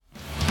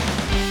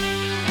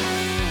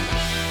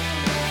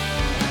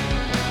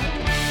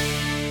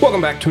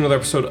Welcome back to another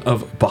episode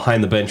of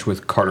Behind the Bench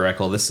with Carter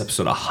Eckel. This is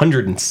episode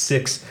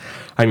 106.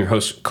 I'm your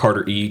host,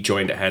 Carter E.,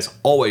 joined as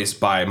always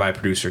by my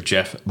producer,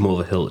 Jeff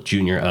Mulvihill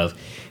Jr. of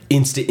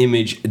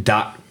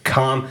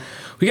InstaImage.com.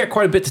 We got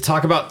quite a bit to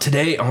talk about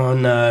today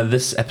on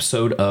this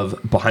episode of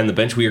Behind the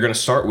Bench. We are going to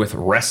start with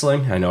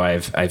wrestling. I know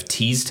I've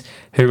teased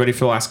everybody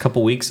for the last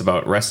couple weeks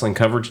about wrestling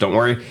coverage. Don't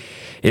worry.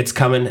 It's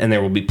coming, and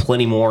there will be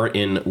plenty more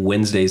in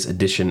Wednesday's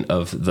edition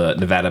of the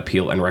Nevada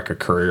Appeal and Record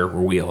Courier,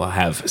 where we will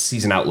have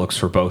season outlooks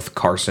for both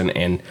Carson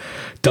and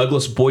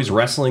Douglas boys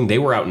wrestling. They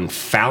were out in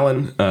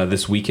Fallon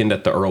this weekend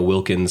at the Earl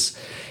Wilkins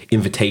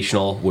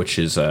Invitational, which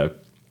is a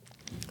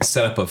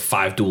setup of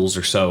 5 duels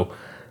or so.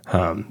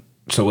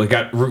 So we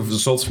got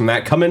results from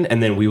that coming,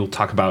 and then we will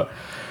talk about a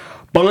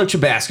bunch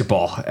of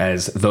basketball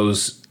as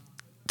those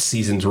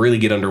seasons really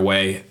get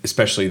underway,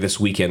 especially this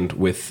weekend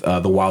with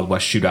the Wild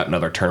West Shootout and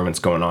other tournaments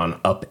going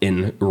on up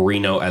in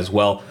Reno as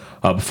well.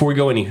 Before we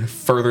go any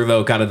further,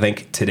 though, got to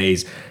thank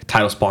today's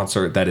title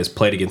sponsor, that is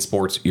Play It Again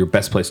Sports, your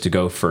best place to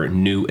go for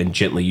new and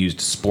gently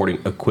used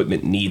sporting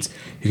equipment needs.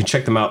 You can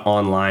check them out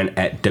online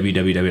at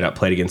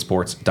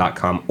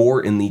www.playitagainsports.com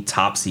or in the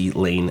Topsy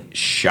Lane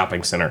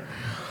Shopping Center.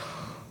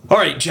 All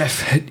right,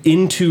 Jeff,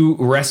 into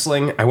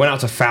wrestling. I went out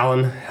to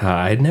Fallon.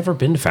 I had never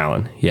been to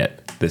Fallon yet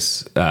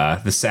this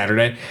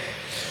Saturday.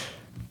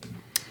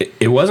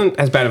 It wasn't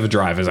as bad of a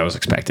drive as I was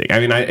expecting. I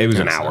mean, it was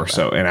an hour,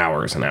 so an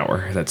hour is an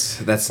hour.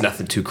 That's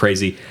nothing too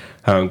crazy.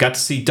 Got to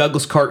see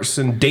Douglas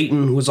Carson.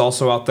 Dayton was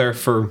also out there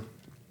for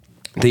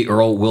the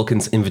Earl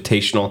Wilkins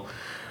Invitational.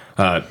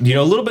 A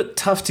little bit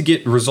tough to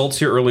get results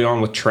here early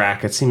on with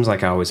track. It seems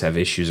like I always have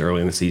issues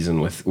early in the season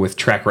with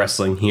track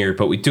wrestling here,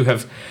 but we do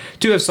have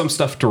some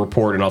stuff to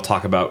report, and I'll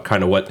talk about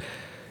kind of what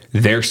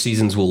their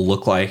seasons will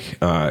look like.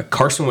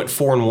 Carson went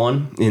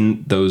 4-1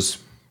 in those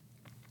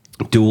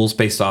duels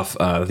based off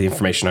the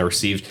information I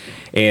received,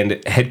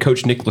 and head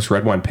coach Nicholas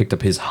Redwine picked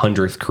up his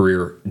 100th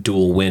career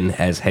duel win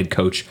as head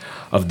coach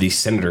of the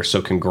Senators.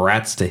 So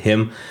congrats to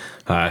him.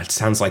 It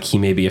sounds like he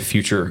may be a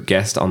future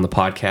guest on the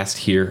podcast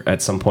here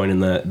at some point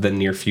in the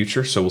near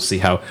future, so we'll see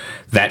how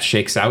that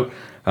shakes out.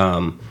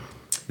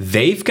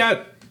 They've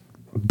got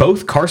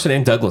both Carson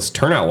and Douglas,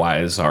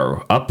 turnout-wise,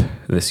 are up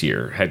this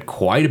year. Had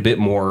quite a bit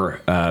more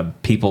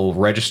people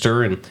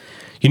register, and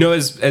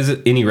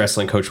as any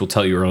wrestling coach will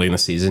tell you early in the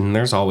season,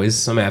 there's always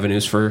some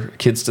avenues for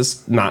kids to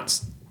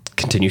not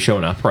continue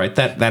showing up, right?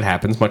 That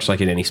happens, much like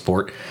in any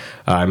sport.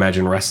 I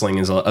imagine wrestling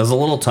is a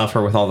little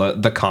tougher with all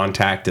the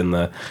contact and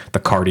the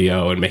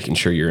cardio and making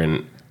sure you're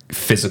in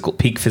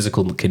peak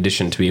physical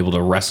condition to be able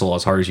to wrestle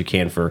as hard as you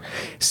can for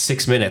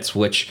 6 minutes,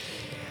 which,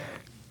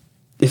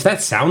 if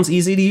that sounds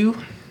easy to you,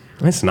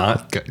 it's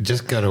not.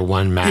 Just go to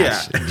one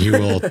match. Yeah. You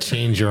will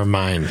change your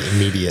mind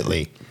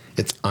immediately.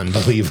 It's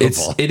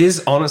unbelievable. It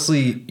is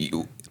honestly...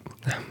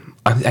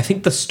 I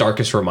think the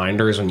starkest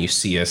reminder is when you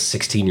see a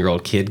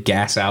 16-year-old kid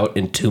gas out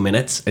in 2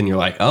 minutes, and you're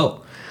like,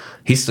 "Oh,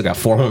 he's still got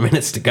 4 more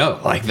minutes to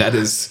go." Like that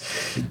is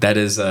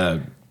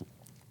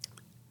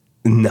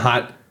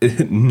not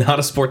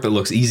a sport that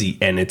looks easy,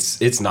 and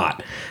it's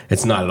not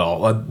at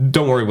all.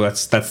 Don't worry,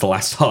 that's the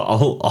last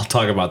I'll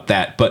talk about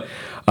that. But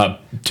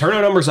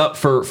turnout numbers up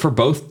for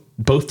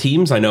both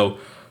teams. I know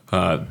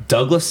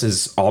Douglas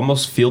is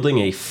almost fielding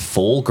a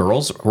full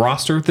girls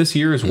roster this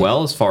year as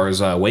well, as far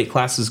as weight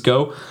classes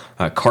go.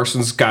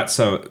 Carson's got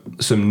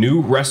some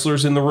new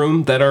wrestlers in the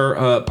room that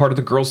are part of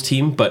the girls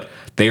team, but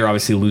they are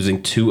obviously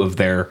losing 2 of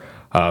their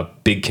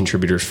big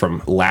contributors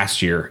from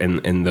last year,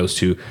 and those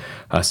 2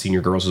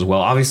 senior girls as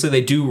well. Obviously,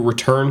 they do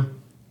return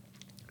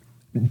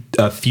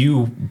a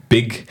few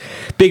big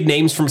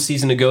names from a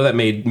season ago that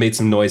made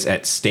some noise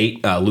at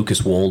state.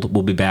 Lucas Wold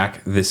will be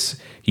back this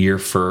year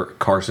for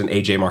Carson.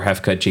 AJ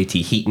Marhefka,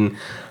 JT Heaton,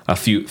 a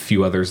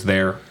few others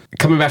there.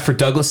 Coming back for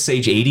Douglas,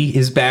 Sage 80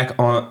 is back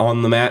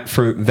on the mat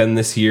for them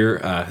this year.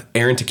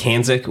 Aaron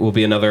Tukanzik will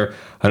be another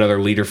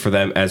leader for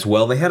them as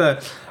well. They had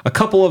a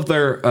couple of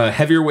their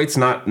heavier weights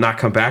not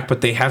come back,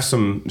 but they have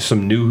some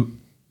new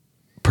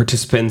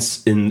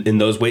participants in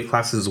those weight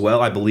classes as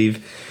well. I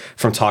believe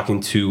from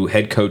talking to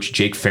head coach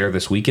Jake Fair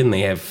this weekend,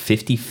 they have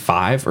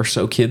 55 or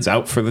so kids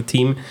out for the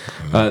team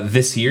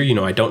this year.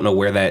 I don't know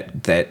where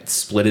that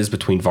split is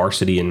between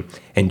varsity and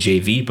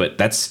JV, but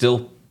that's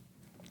still,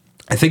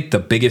 I think, the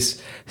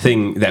biggest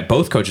thing that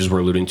both coaches were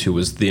alluding to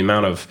was the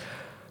amount of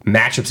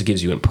matchups it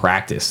gives you in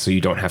practice, so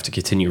you don't have to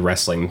continue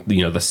wrestling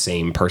the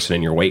same person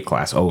in your weight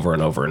class over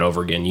and over and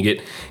over again.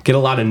 You get a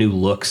lot of new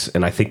looks,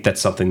 and I think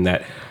that's something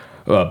that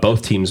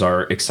both teams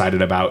are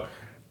excited about.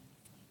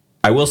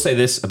 I will say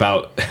this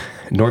about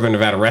Northern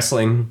Nevada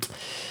wrestling: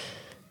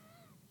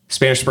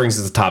 Spanish Springs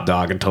is the top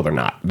dog until they're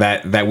not.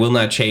 That will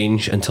not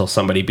change until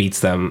somebody beats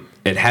them.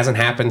 It hasn't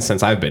happened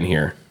since I've been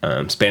here.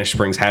 Spanish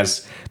Springs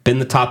has been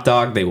the top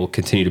dog. They will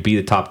continue to be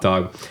the top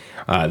dog.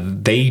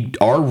 They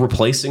are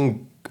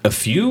replacing a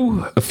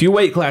few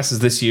weight classes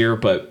this year,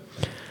 but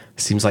it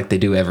seems like they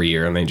do every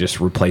year, and they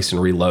just replace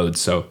and reload.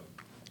 So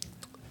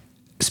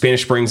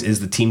Spanish Springs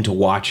is the team to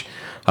watch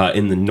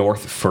in the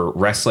north for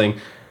wrestling.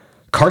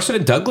 Carson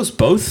and Douglas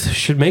both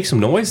should make some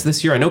noise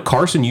this year. I know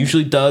Carson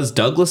usually does.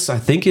 Douglas, I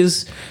think,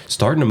 is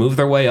starting to move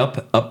their way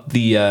up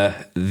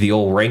the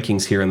old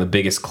rankings here in the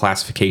biggest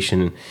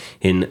classification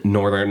in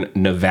northern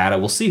Nevada.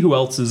 We'll see who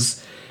else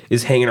is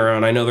hanging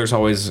around. I know there's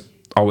always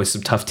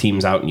some tough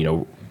teams out.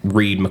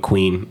 Reed,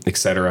 McQueen,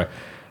 etc.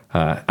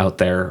 Out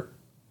there.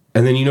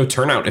 And then,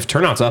 turnout. If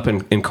turnout's up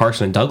in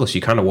Carson and Douglas,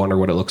 you kind of wonder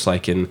what it looks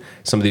like in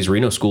some of these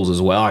Reno schools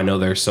as well. I know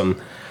there's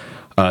some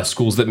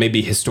schools that may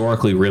be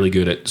historically really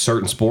good at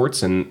certain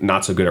sports and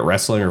not so good at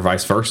wrestling or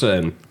vice versa,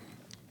 and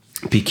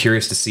be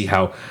curious to see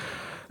how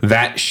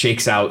that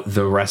shakes out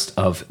the rest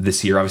of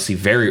this year. Obviously,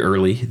 very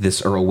early,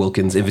 this Earl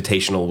Wilkins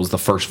Invitational was the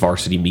first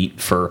varsity meet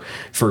for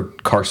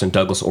Carson,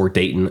 Douglas, or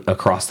Dayton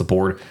across the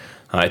board.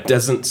 It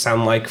doesn't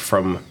sound like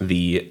from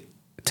the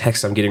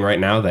text I'm getting right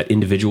now that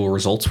individual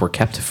results were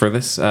kept for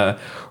this Earl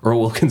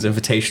Wilkins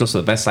Invitational, so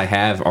the best I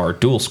have are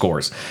dual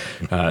scores.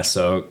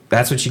 So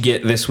that's what you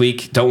get this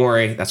week. Don't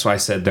worry, that's why I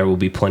said there will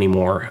be plenty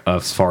more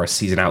as far as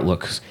season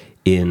outlooks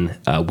in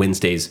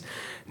Wednesday's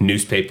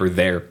newspaper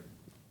there.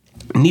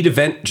 Neat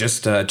event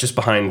just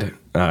behind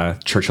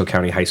Churchill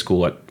County High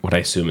School at what I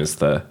assume is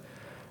the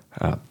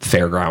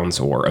fairgrounds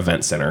or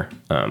event center.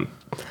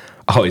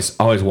 Always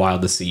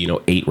wild to see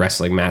 8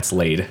 wrestling mats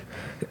laid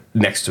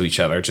next to each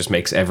other. It just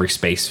makes every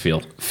space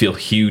feel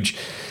huge.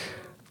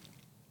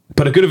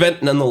 But a good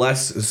event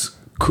nonetheless. Is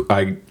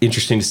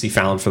interesting to see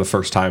Fallon for the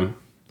first time.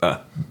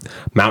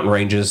 Mountain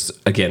ranges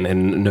again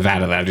in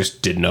Nevada that I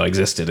just didn't know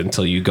existed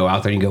until you go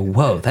out there and you go,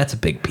 whoa, that's a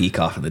big peak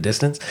off in the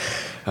distance,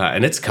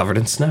 and it's covered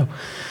in snow.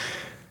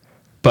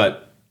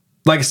 But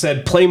like I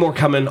said, plenty more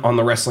coming on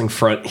the wrestling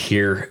front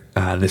here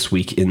this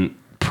week in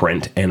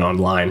print and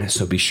online,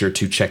 so be sure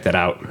to check that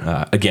out.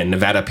 Again,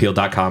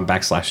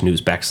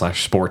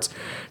 nevadaappeal.com/news/sports.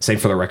 Same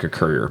for the Record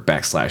Courier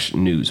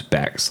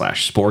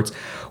 /news/sports.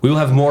 We will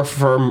have more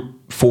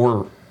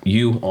for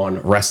you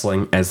on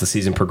wrestling as the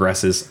season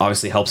progresses.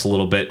 Obviously helps a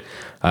little bit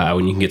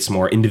when you can get some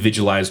more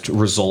individualized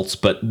results,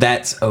 but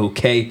that's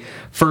okay.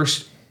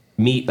 First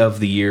meet of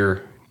the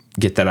year,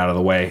 get that out of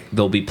the way.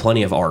 There'll be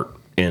plenty of art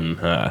in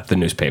the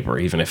newspaper,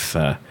 even if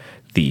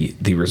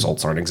the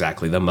results aren't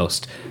exactly the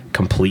most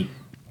complete.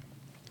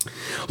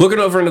 Looking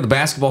over into the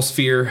basketball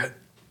sphere,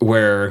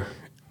 where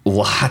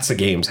lots of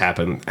games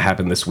happen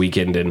this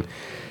weekend, and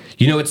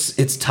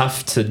it's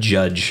tough to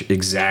judge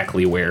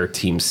exactly where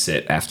teams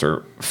sit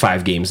after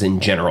 5 games in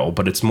general,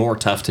 but it's more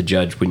tough to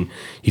judge when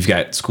you've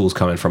got schools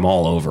coming from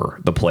all over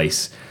the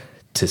place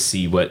to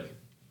see what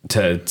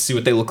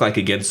they look like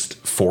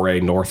against 4A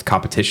North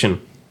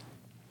competition.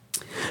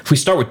 If we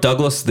start with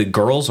Douglas, the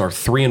girls are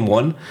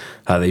 3-1.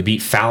 They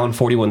beat Fallon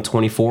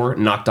 41-24,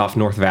 knocked off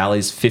North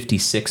Valley's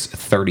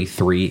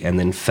 56-33, and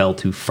then fell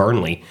to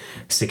Fernley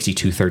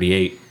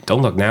 62-38.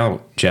 Don't look now,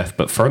 Jeff,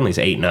 but Fernley's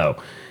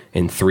 8-0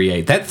 in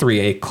 3A. That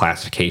 3A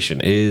classification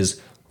is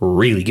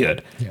really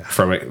good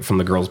from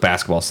the girls'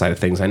 basketball side of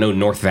things. I know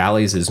North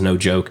Valley's is no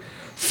joke.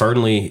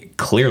 Fernley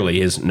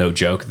clearly is no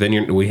joke.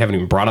 Then we haven't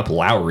even brought up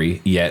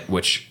Lowry yet,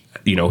 which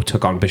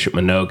took on Bishop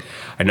Minogue.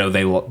 I know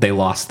they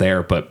lost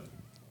there, but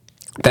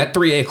that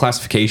 3A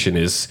classification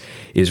is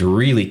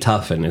really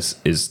tough and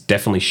is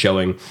definitely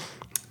showing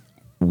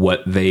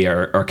what they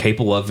are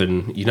capable of.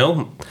 And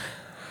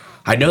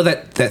I know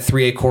that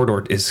 3A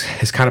corridor is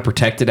kind of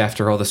protected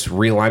after all this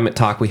realignment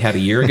talk we had a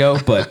year ago,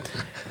 but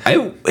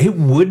it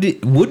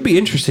would be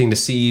interesting to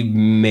see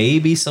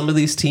maybe some of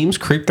these teams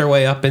creep their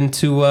way up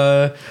into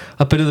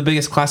the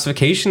biggest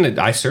classification.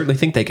 I certainly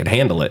think they could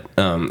handle it.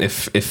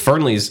 If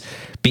Fernley's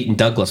beaten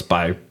Douglas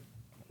by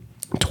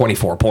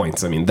 24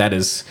 points, I mean that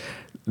is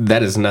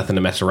nothing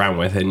to mess around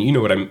with. And you know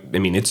what I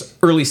mean? It's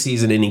early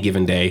season, any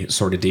given day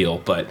sort of deal.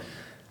 But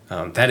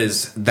that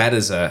is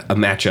a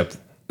matchup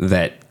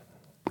that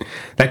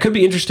could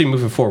be interesting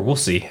moving forward. We'll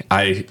see.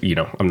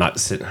 I'm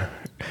not sitting.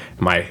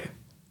 Am I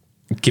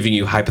giving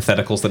you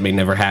hypotheticals that may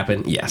never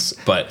happen? Yes,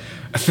 but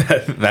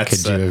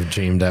that's. Could you have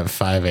dreamed up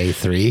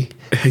 5A3?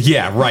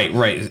 Yeah,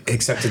 right.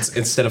 Except it's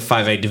instead of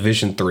 5A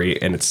Division 3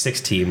 and it's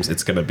 6 teams,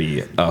 it's going to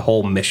be a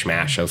whole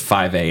mishmash of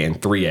 5A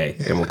and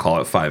 3A, and we'll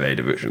call it 5A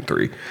Division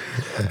 3.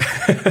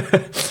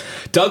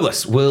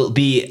 Douglas will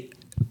be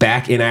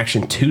back in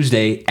action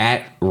Tuesday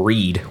at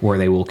Reed, where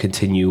they will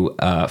continue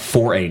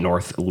 4A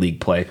North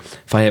League play.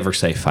 If I ever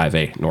say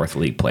 5A North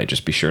League play,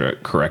 just be sure to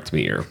correct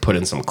me or put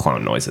in some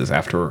clown noises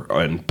after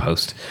and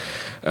post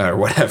or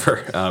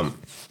whatever.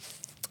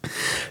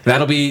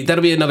 That'll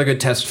be another good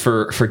test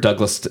for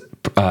Douglas to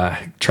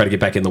try to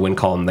get back in the win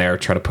column there,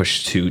 try to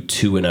push to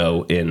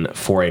 2-0 in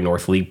 4A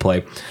North League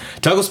play.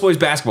 Douglas boys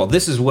basketball,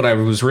 this is what I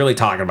was really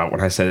talking about when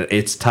I said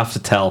it's tough to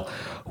tell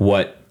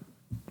what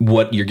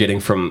you're getting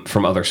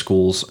from other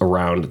schools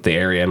around the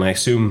area, and I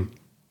assume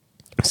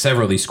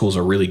several of these schools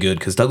are really good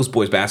because Douglas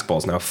boys basketball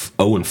is now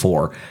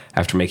 0-4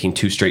 after making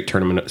 2 straight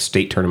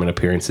state tournament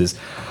appearances.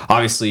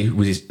 Obviously,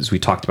 as we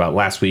talked about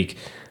last week,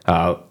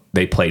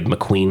 they played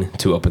McQueen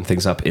to open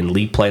things up in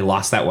league play,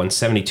 lost that one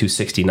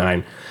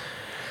 72-69.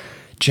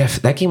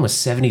 Jeff, that game was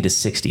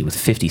 70-60 with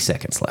 50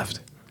 seconds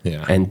left.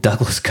 Yeah. And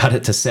Douglas cut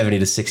it to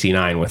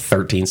 70-69 with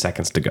 13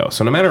 seconds to go.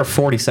 So in a matter of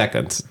 40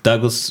 seconds,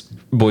 Douglas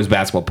boys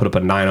basketball put up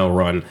a 9-0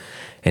 run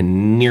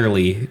and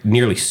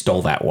nearly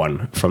stole that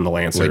one from the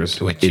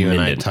Lancers. Which you and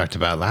I talked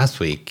about last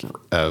week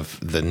of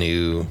the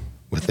new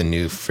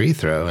free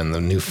throw and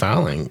the new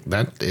fouling,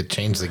 that it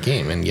changed the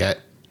game. And yet,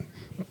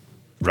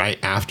 right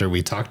after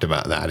we talked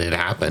about that, it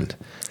happened.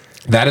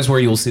 That is where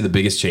you'll see the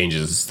biggest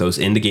changes, those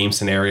end-of-game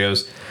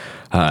scenarios.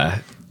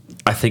 I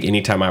think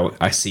anytime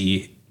I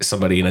see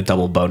somebody in a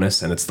double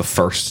bonus and it's the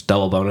first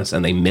double bonus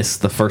and they miss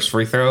the first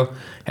free throw,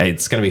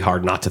 it's going to be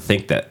hard not to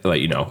think that,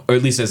 like, or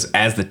at least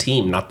as the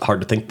team, not hard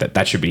to think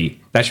that should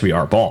be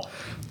our ball.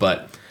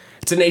 But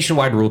it's a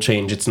nationwide rule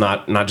change. It's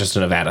not just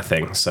a Nevada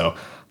thing. So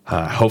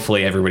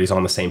hopefully everybody's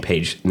on the same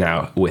page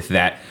now with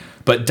that.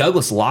 But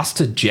Douglas lost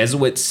to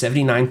Jesuit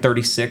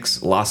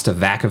 79-36, lost to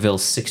Vacaville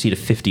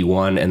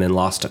 60-51, and then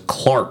lost to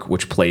Clark,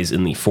 which plays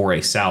in the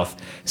 4A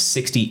South,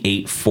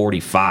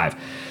 68-45.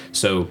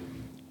 So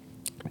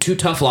 2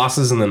 tough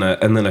losses and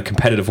then a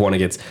competitive one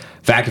against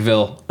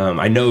Vacaville.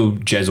 I know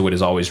Jesuit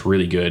is always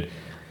really good.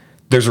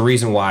 There's a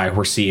reason why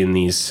we're seeing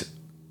these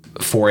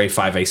 4A,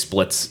 5A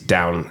splits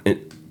down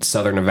in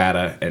Southern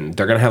Nevada, and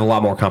they're going to have a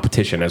lot more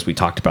competition, as we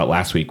talked about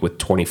last week, with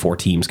 24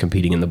 teams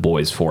competing in the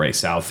boys 4A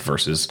South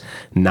versus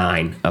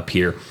 9 up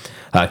here.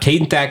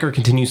 Caden Thacker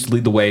continues to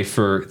lead the way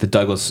for the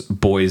Douglas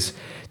boys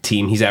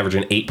team. He's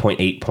averaging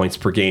 8.8 points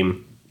per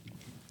game.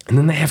 And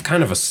then they have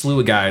kind of a slew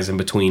of guys in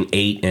between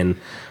 8 and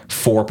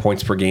 4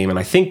 points per game. And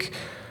I think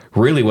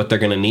really what they're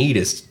going to need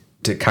is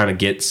to kind of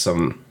get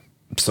some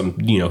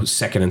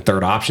second and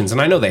third options.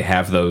 And I know they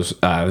have those,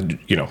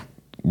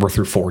 we're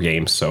through 4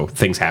 games, so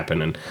things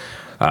happen. And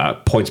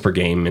points per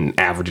game and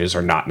averages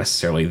are not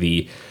necessarily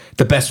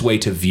the best way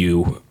to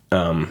view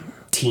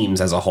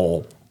teams as a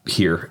whole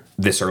here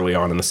this early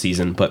on in the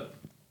season. But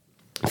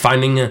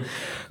finding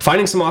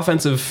some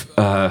offensive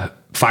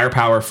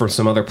firepower for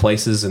some other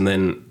places, and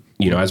then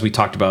as we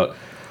talked about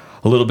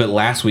a little bit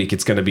last week,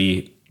 it's going to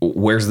be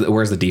where's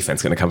the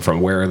defense going to come from?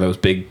 Where are those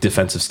big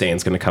defensive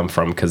stands going to come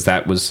from? Because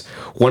that was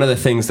one of the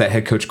things that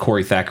head coach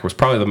Corey Thacker was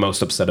probably the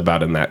most upset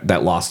about in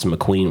that loss to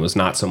McQueen, was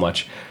not so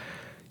much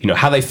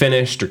how they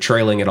finished or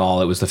trailing at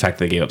all. It was the fact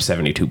that they gave up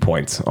 72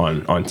 points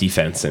on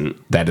defense, and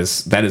that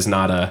is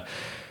not a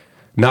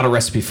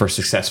recipe for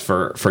success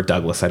for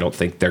Douglas. I don't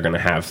think they're going to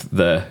have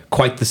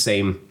quite the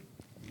same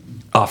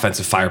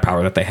offensive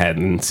firepower that they had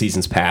in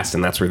seasons past,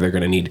 and that's where they're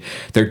going to need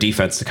their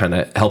defense to kind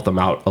of help them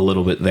out a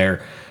little bit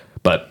there.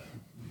 But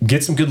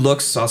get some good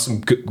looks, saw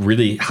some good,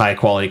 really high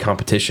quality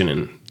competition,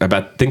 and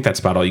I think that's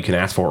about all you can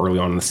ask for early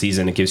on in the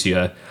season. It gives you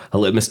a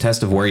litmus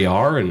test of where you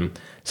are, and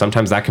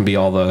sometimes that can be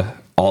all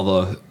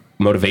the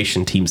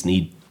motivation teams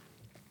need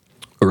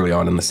early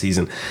on in the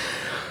season.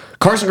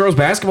 Carson girls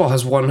basketball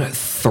has won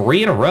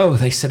 3 in a row.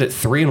 They sit at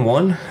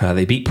 3-1.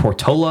 They beat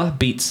Portola,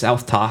 beat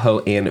South Tahoe,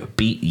 and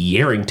beat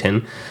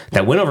Yerington.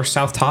 That win over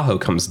South Tahoe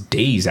comes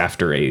days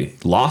after a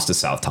loss to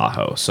South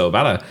Tahoe. So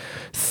about a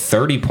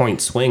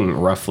 30-point swing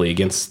roughly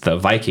against the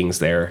Vikings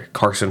there.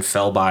 Carson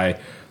fell by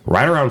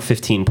right around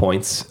 15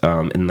 points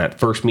in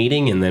that first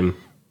meeting, and then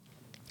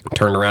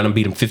turned around and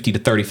beat them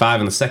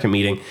 50-35 in the second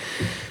meeting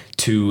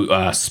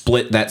to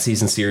split that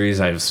season series.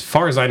 As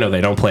far as I know,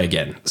 they don't play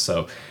again.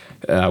 So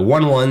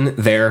 1-1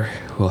 there.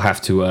 We'll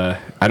have to.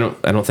 I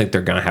don't think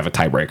they're going to have a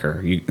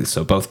tiebreaker.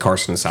 So both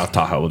Carson and South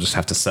Tahoe will just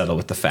have to settle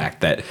with the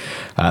fact that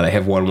they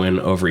have one win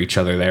over each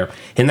other there.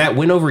 In that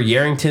win over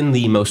Yerington,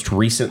 the most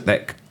recent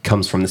that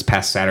comes from this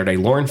past Saturday,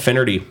 Lauren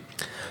Finnerty,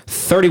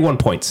 31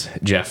 points.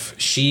 Jeff,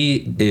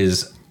 she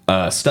is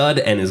a stud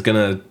and is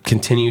going to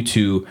continue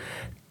to.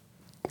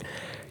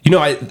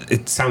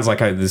 It sounds like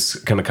this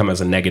is going to come as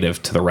a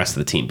negative to the rest of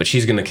the team, but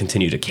she's going to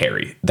continue to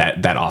carry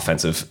that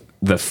offensive,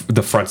 the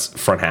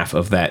front half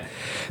of that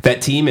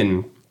team,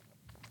 and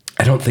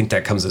I don't think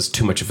that comes as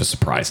too much of a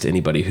surprise to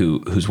anybody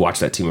who's watched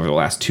that team over the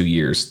last 2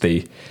 years.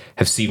 They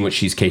have seen what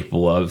she's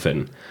capable of,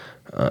 and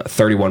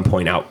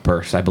 31-point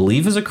outburst, I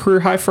believe, is a career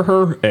high for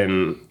her,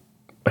 and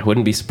I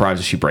wouldn't be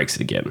surprised if she breaks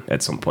it again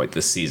at some point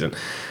this season.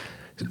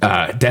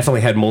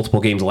 Definitely had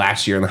multiple games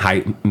last year in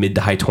the mid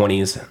to high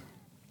 20s.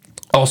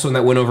 Also in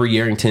that win over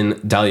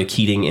Yerington, Dahlia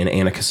Keating and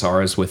Anna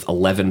Casares with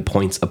 11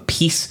 points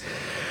apiece.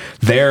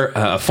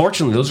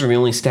 Fortunately, those are the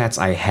only stats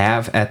I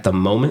have at the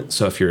moment.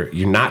 So if you're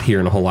not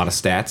hearing a whole lot of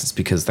stats, it's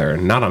because they're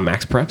not on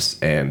Max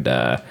Preps,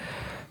 and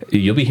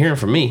you'll be hearing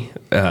from me,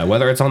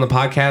 whether it's on the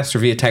podcast or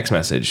via text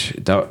message.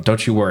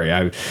 Don't you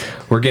worry.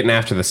 We're getting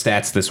after the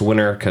stats this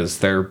winter because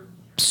they're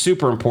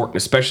super important,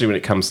 especially when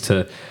it comes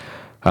to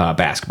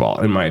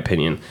basketball, in my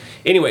opinion.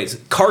 Anyways,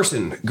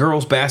 Carson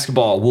girls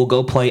basketball will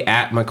go play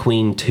at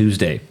McQueen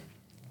Tuesday.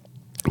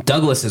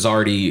 Douglas has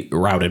already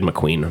routed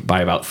McQueen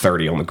by about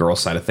 30 on the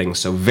girls' side of things,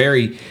 so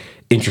very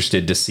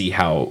interested to see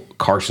how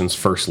Carson's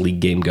first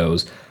league game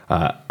goes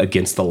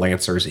against the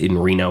Lancers in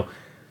Reno.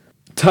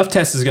 Tough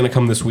test is going to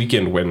come this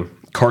weekend when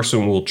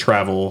Carson will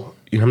travel.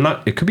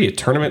 It could be a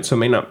tournament, so it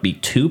may not be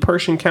to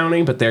Pershing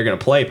County, but they're going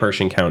to play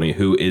Pershing County,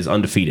 who is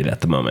undefeated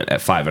at the moment at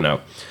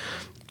 5-0.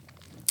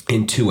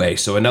 in 2A.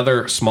 So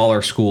another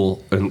smaller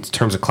school in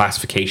terms of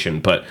classification,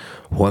 but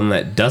one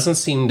that doesn't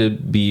seem to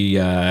be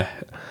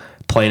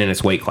playing in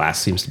its weight class,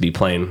 seems to be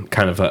playing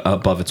kind of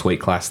above its weight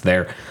class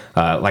there.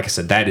 Like I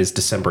said, that is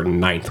December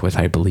 9th, which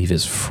I believe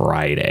is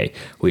Friday.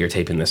 We are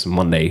taping this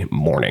Monday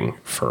morning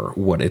for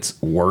what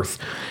it's worth.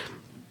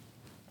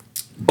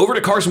 Over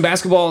to Carson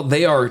basketball,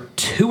 they are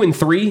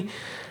 2-3.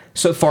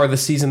 So far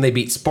this season, they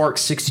beat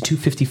Sparks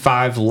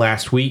 62-55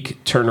 last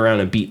week, turned around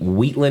and beat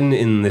Wheatland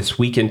in this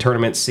weekend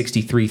tournament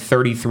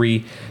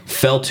 63-33,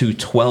 fell to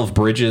 12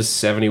 Bridges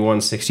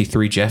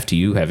 71-63. Jeff, do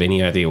you have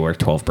any idea where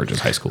 12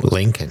 Bridges High School is?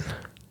 Lincoln.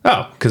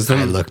 Oh, because then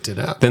I looked it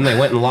up. Then they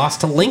went and lost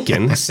to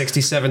Lincoln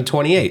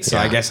 67-28. So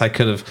I guess I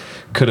could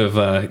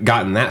have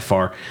gotten that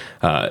far.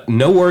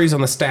 No worries on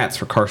the stats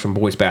for Carson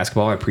boys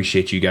basketball. I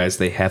appreciate you guys.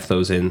 They have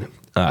those in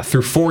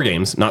through 4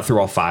 games, not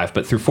through all 5,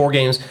 but through 4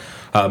 games.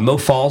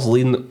 Muhammad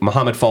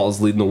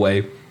Falls leading the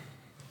way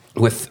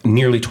with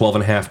nearly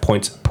 12.5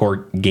 points per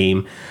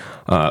game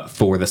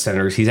for the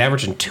Senators. He's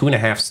averaging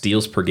 2.5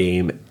 steals per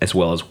game as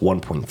well as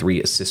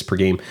 1.3 assists per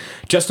game.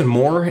 Justin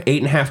Moore,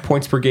 8.5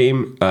 points per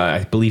game.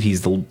 I believe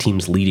he's the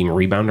team's leading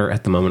rebounder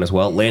at the moment as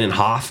well. Landon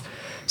Hoff,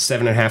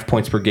 7.5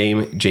 points per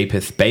game.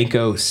 Japeth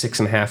Banco,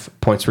 6.5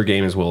 points per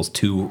game as well as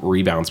 2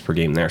 rebounds per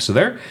game there. So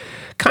they're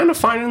kind of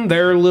finding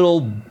their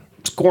little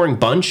scoring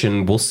bunch,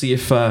 and we'll see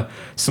if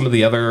some of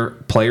the other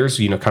players,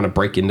 kind of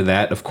break into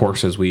that. Of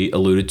course, as we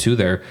alluded to,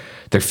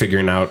 they're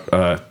figuring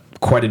out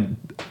quite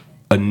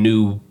a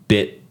new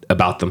bit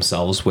about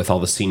themselves with all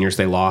the seniors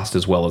they lost,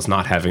 as well as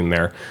not having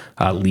their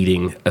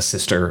leading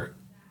assister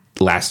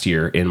last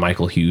year in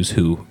Michael Hughes,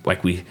 who,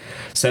 like we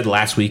said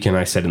last week, and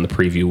I said in the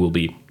preview, will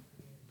be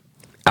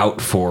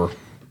out for,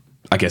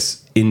 I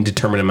guess,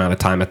 indeterminate amount of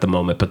time at the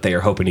moment, but they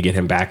are hoping to get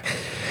him back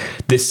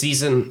this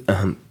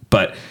season.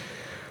 But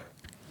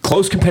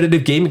close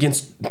competitive game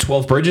against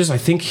 12 Bridges. I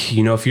think,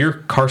 if you're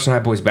Carson High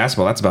boys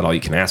basketball, that's about all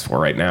you can ask for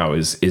right now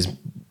is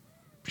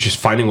just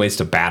finding ways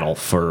to battle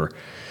for,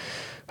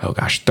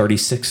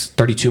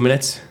 32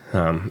 minutes,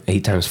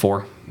 8 times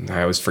 4.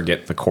 I always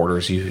forget the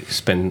quarters. You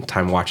spend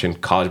time watching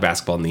college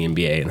basketball and the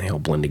NBA, and they all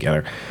blend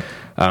together.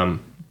 2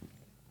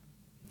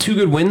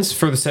 good wins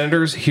for the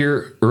Senators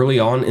here early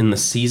on in the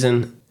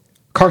season.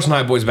 Carson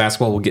High boys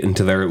basketball will get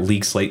into their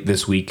league slate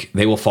this week.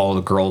 They will follow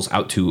the girls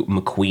out to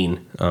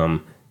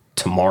McQueen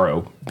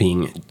tomorrow,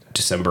 being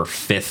December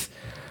 5th.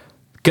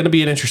 Going to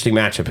be an interesting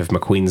matchup if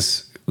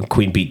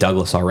McQueen beat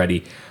Douglas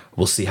already.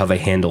 We'll see how they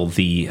handle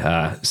the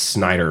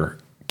Snyder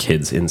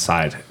kids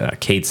inside.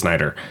 Cade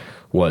Snyder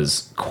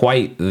was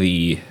quite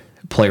the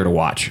player to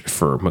watch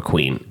for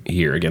McQueen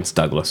here against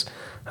Douglas.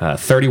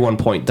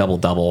 31-point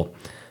double-double,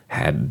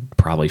 had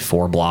probably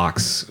 4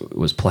 blocks,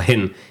 was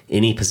playing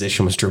any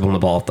position, was dribbling the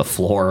ball at the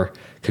floor,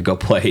 could go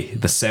play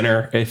the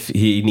center if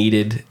he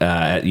needed,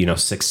 at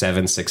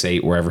 6'7",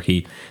 6'8", wherever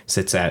he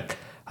sits at.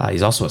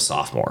 He's also a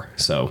sophomore,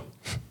 so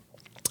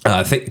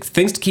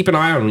things to keep an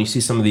eye on when you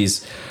see some of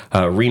these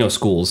Reno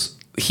schools.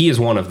 He is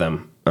one of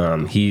them.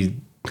 He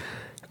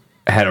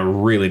had a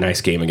really nice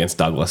game against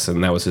Douglas,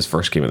 and that was his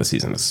first game of the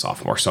season as a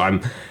sophomore. So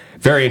I'm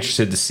very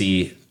interested to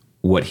see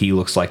what he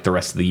looks like the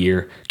rest of the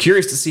year.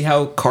 Curious to see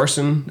how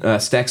Carson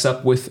stacks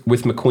up with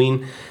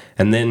McQueen.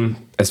 And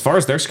then as far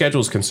as their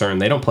schedule is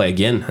concerned, they don't play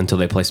again until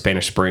they play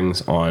Spanish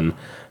Springs on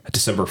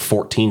December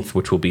 14th,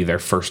 which will be their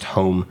first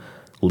home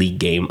league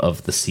game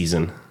of the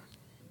season.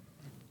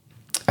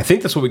 I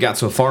think that's what we got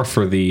so far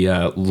for the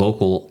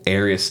local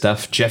area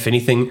stuff. Jeff,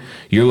 anything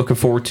you're looking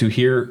forward to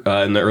here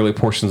in the early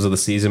portions of the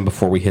season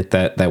before we hit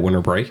that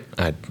winter break?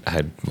 I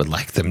would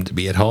like them to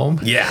be at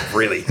home. Yeah,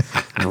 really.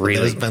 Really.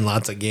 There's been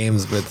lots of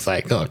games, but it's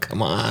like, oh,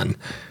 come on.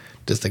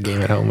 Just a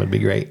game at home would be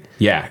great.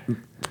 Yeah.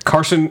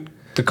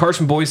 The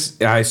Carson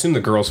boys, I assume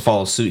the girls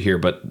follow suit here,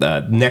 but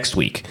next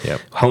week,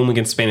 home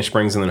against Spanish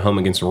Springs and then home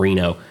against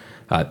Reno.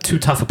 2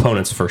 tough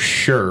opponents for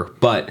sure,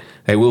 but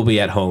they will be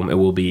at home. It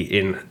will be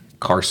in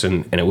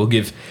Carson, and it will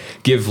give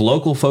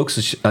local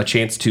folks a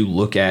chance to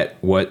look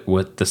at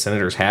what the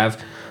Senators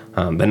have.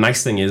 The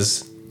nice thing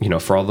is,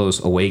 for all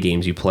those away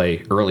games you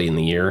play early in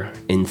the year,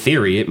 in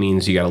theory, it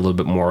means you got a little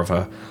bit more of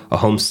a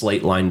home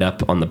slate lined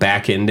up on the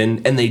back end,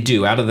 and they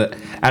do. Out of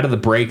the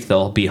break,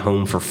 they'll be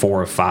home for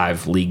 4 of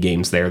 5 league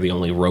games there. The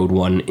only road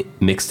one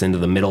mixed into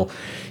the middle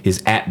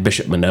is at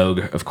Bishop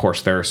Minogue. Of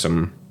course, there are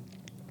some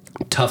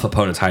tough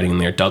opponents hiding in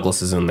there.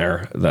 Douglas is in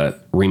there. The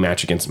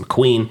rematch against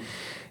McQueen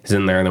is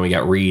in there, and then we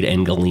got Reed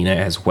and Galena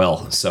as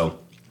well. So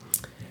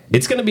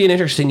it's going to be an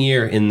interesting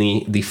year in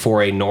the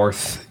 4A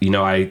North.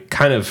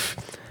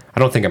 I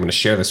don't think I'm going to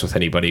share this with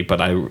anybody,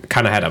 but I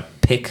kind of had a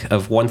pick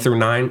of 1 through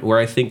 9 where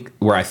I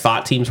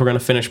thought teams were going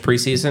to finish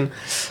preseason.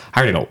 I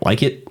already don't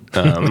like it,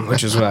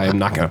 which is why I'm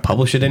not going to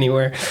publish it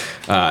anywhere.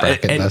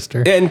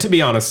 And to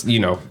be honest,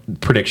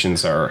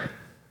 predictions are,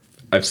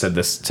 I've said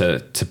this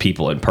to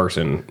people in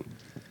person,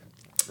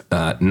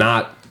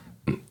 not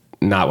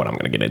what I'm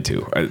going to get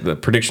into. The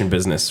prediction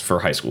business for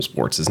high school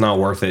sports is not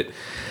worth it.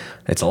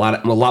 It's a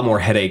lot more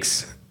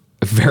headaches,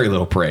 very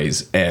little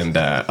praise, and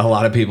a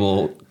lot of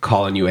people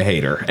calling you a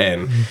hater.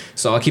 And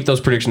so I'll keep those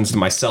predictions to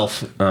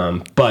myself.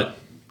 But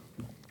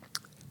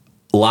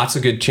lots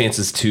of good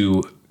chances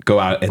to go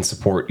out and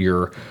support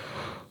your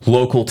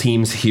local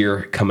teams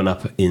here coming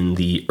up in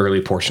the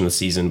early portion of the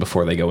season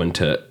before they go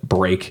into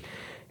break.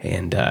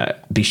 And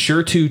be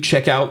sure to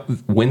check out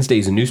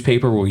Wednesday's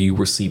newspaper, where you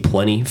will see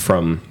plenty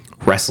from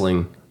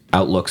wrestling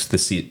outlooks,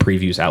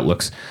 previews,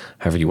 outlooks,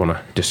 however you want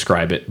to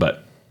describe it.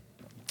 But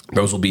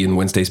those will be in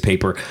Wednesday's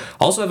paper.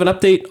 Also have an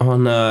update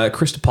on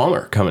Krista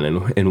Palmer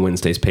coming in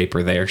Wednesday's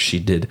paper there. She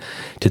did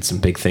some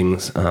big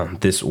things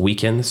this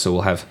weekend, so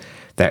we'll have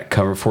that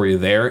covered for you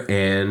there.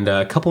 And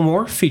a couple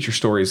more feature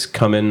stories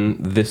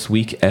coming this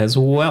week as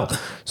well.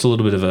 So a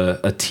little bit of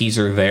a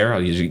teaser there.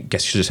 I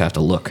guess you just have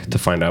to look to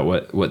find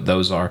out what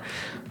those are.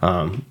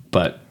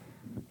 But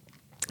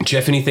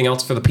Jeff, anything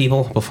else for the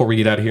people before we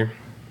get out of here?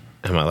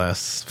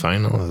 MLS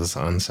final is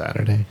on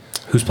Saturday.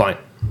 Who's playing?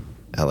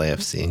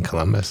 LAFC in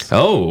Columbus.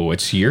 Oh,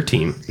 it's your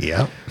team.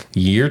 Yep.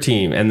 Your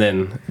team. And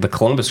then the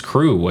Columbus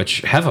Crew,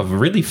 which have a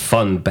really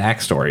fun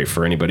backstory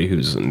for anybody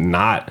who's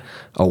not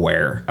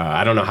aware.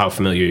 I don't know how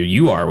familiar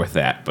you are with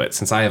that, but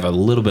since I have a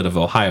little bit of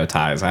Ohio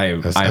ties, I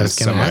am I was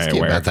going to ask you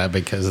semi-aware about that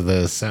because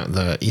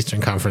the Eastern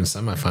Conference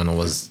semifinal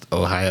was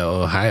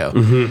Ohio.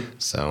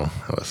 So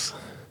I was...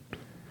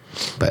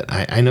 But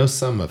I know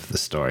some of the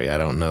story. I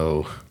don't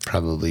know.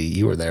 Probably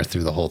you were there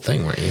through the whole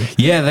thing, weren't you?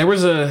 Yeah, there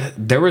was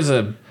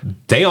a.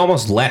 They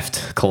almost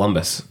left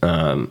Columbus,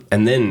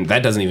 and then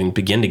that doesn't even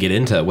begin to get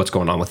into what's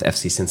going on with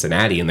FC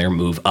Cincinnati and their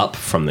move up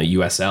from the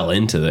USL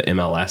into the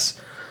MLS,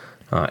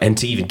 and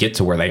to even get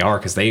to where they are,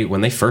 because when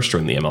they first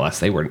joined the MLS,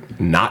 they were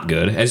not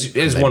good,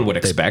 as one would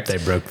expect. They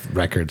broke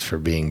records for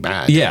being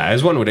bad. Yeah,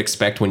 as one would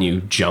expect when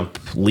you jump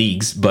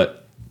leagues,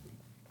 but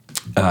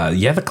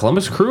the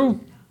Columbus Crew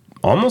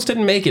almost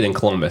didn't make it in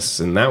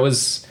Columbus, and that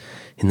was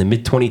in the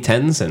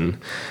mid-2010s, and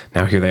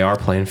now here they are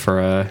playing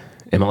for a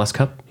MLS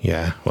Cup.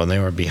 Yeah, well, they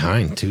were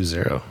behind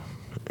 2-0.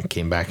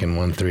 Came back and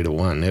won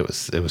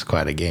 3-1. It was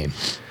quite a game.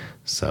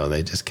 So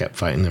they just kept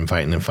fighting and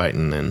fighting and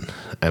fighting. And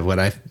what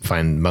I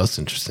find most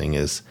interesting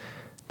is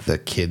the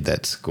kid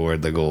that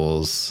scored the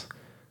goals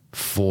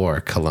for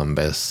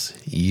Columbus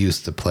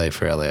used to play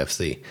for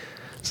LAFC.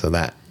 So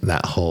that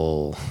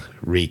whole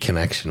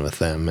reconnection with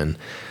them, and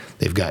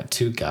they've got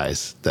two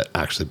guys that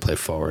actually play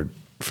forward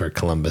for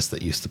Columbus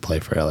that used to play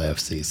for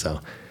LAFC. So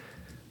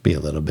be a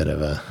little bit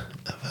of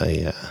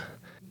a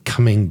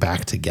coming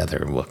back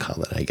together, we'll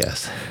call it, I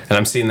guess. And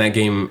I'm seeing that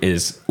game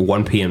is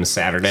 1 p.m.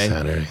 Saturday.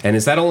 And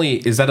is that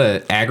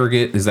an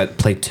aggregate? Is that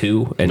play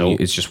two? And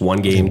Nope. It's just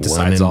one game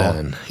decides all?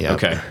 Done. Yep.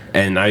 Okay.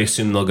 And I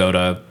assume they'll go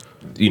to,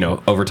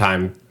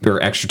 overtime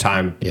or extra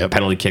time, Yep.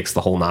 penalty kicks,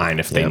 the whole nine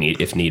if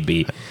need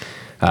be.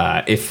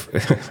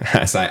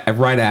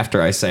 Right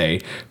after I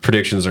say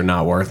predictions are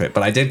not worth it,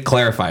 but I did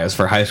clarify as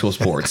for high school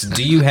sports.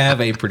 Do you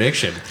have a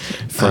prediction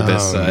for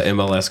this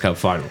MLS Cup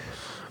final?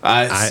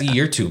 See,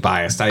 you're too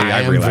biased.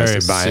 I realized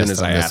as soon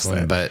as I asked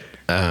that. But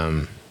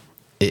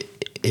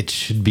it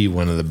should be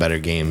one of the better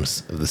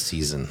games of the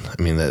season.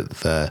 I mean,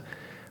 the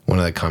one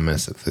of the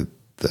comments that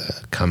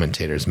the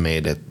commentators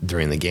made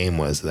during the game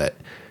was that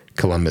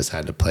Columbus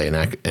had to play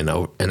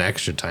an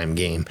extra time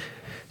game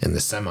in the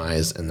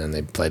semis, and then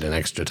they played an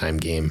extra time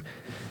game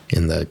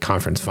in the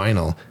conference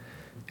final,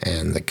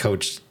 and the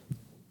coach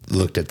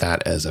looked at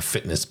that as a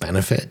fitness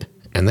benefit,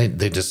 and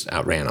they just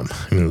outran them.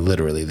 I mean,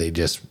 literally, they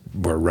just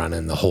were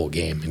running the whole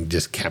game and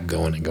just kept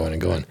going and going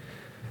and going.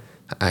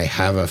 I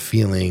have a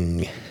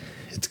feeling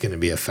it's going to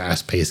be a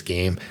fast-paced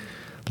game,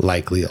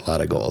 likely a lot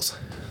of goals.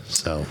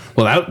 So,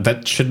 well,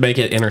 that should make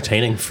it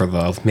entertaining for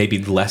the maybe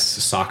less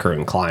soccer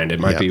inclined. It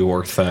might be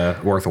worth a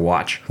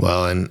watch.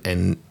 Well,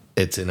 and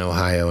it's in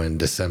Ohio in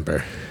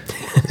December,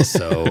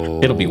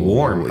 so it'll be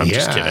warm. I'm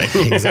just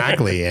kidding.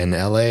 Exactly. And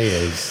LA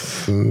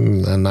is,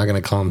 I'm not going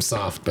to call them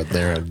soft, but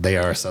they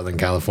are a Southern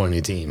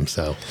California team.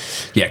 So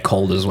yeah,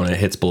 cold is when it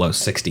hits below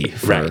 60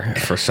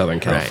 for Southern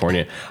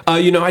California.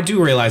 Right. I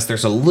do realize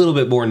there's a little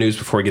bit more news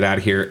before we get out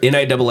of here.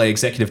 NIAA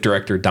Executive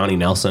Director Donnie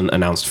Nelson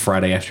announced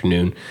Friday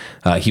afternoon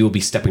he will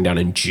be stepping down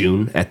in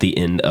June at the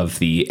end of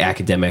the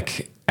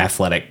academic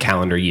athletic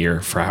calendar year,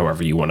 for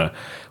however you want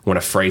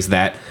to phrase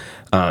that.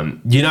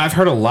 I've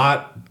heard a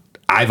lot.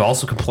 I've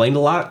also complained a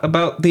lot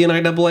about the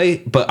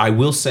NIAA, but I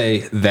will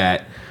say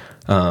that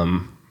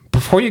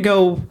before you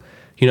go,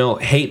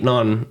 hating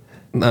on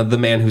the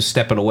man who's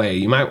stepping away,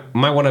 you might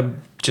want to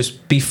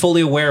just be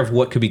fully aware of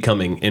what could be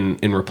coming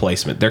in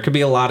replacement. There could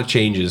be a lot of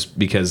changes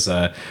because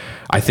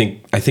I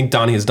think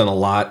Donnie has done a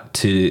lot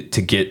to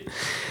get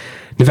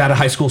Nevada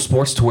high school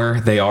sports to where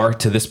they are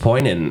to this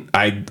point, and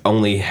I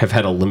only have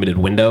had a limited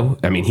window.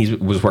 I mean, he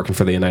was working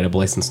for the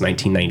NIAA since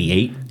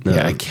 1998.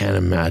 Yeah, I can't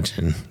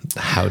imagine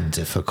how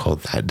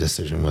difficult that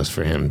decision was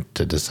for him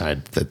to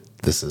decide that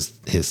this is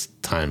his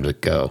time to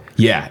go.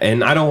 Yeah,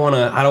 and I don't want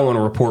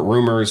to report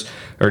rumors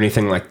or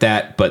anything like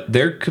that, but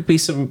there could be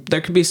some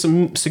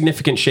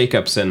significant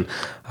shakeups, and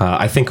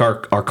I think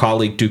our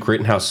colleague Duke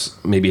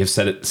Rittenhouse maybe have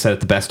said it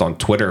the best on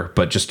Twitter,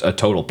 but just a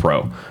total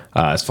pro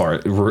as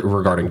far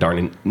regarding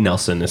Donnie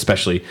Nelson,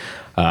 especially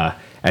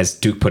as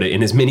Duke put it,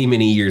 in his many,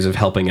 many years of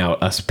helping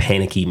out us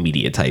panicky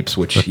media types,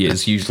 which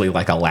is usually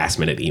like a last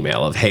minute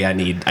email of, hey, I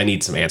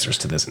need some answers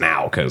to this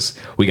now because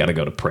we got to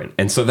go to print.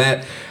 And so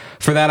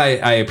for that,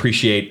 I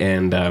appreciate,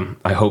 and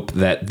I hope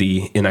that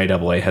the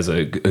NIAA has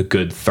a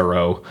good,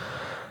 thorough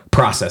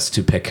process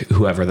to pick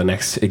whoever the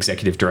next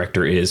executive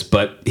director is.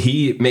 But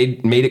he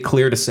made it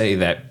clear to say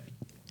that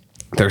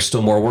there's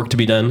still more work to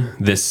be done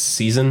this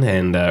season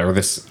and or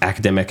this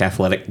academic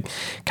athletic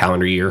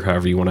calendar year,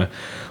 however you want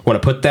to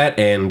put that.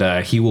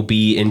 And he will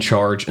be in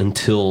charge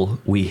until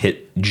we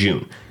hit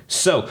June.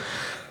 So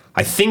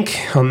I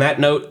think on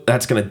that note,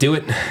 that's going to do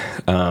it.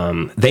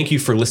 Thank you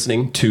for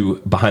listening to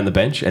Behind the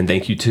Bench, and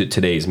thank you to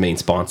today's main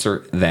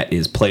sponsor, that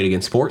is Play It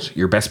Again Sports,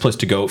 your best place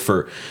to go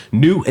for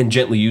new and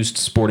gently used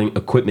sporting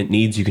equipment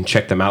needs. You can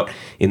check them out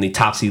in the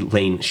Topsy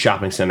Lane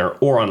Shopping Center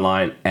or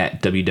online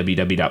at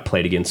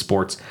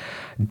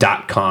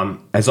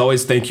www.playitagainsports.com. As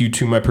always, thank you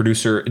to my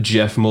producer,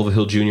 Jeff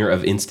Mulvihill Jr.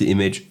 of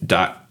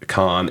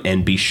instaimage.com,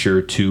 and be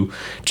sure to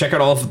check out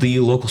all of the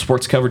local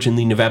sports coverage in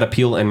the Nevada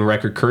Appeal and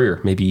Record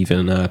Courier. Maybe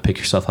even pick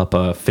yourself up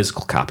a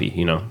physical copy.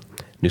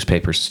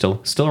 Newspapers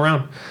still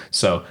around,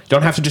 so you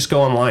don't have to just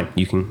go online.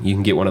 You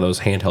can get one of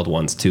those handheld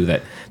ones too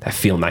that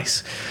feel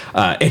nice.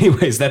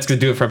 Anyways, that's gonna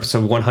do it for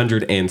episode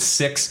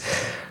 106.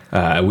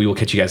 We will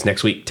catch you guys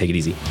next week. Take it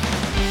easy.